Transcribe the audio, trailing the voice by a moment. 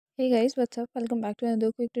Hey guys, what's up? Welcome back to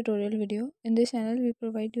another quick tutorial video. In this channel, we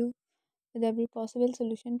provide you with every possible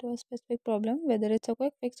solution to a specific problem. Whether it's a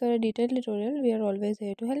quick fix or a detailed tutorial, we are always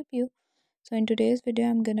here to help you. So in today's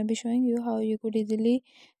video, I'm gonna be showing you how you could easily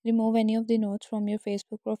remove any of the notes from your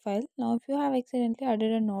Facebook profile. Now, if you have accidentally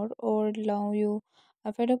added a note or now you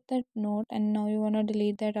are fed up that note and now you wanna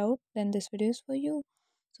delete that out, then this video is for you.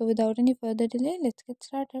 So without any further delay, let's get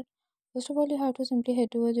started. First of all, you have to simply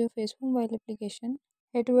head towards your Facebook mobile application.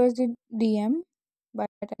 Head towards the DM by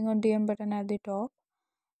tapping on DM button at the top.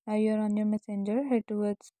 Now you're on your messenger. Head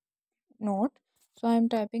towards note. So I'm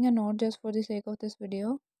typing a note just for the sake of this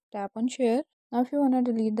video. Tap on share. Now if you wanna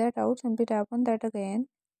delete that out, simply tap on that again.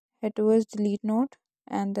 Head towards delete note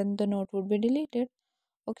and then the note would be deleted.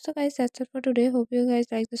 Okay, so guys, that's it for today. Hope you guys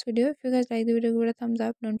like this video. If you guys like the video, give it a thumbs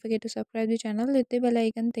up. Don't forget to subscribe the channel, hit the bell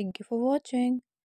icon. Thank you for watching.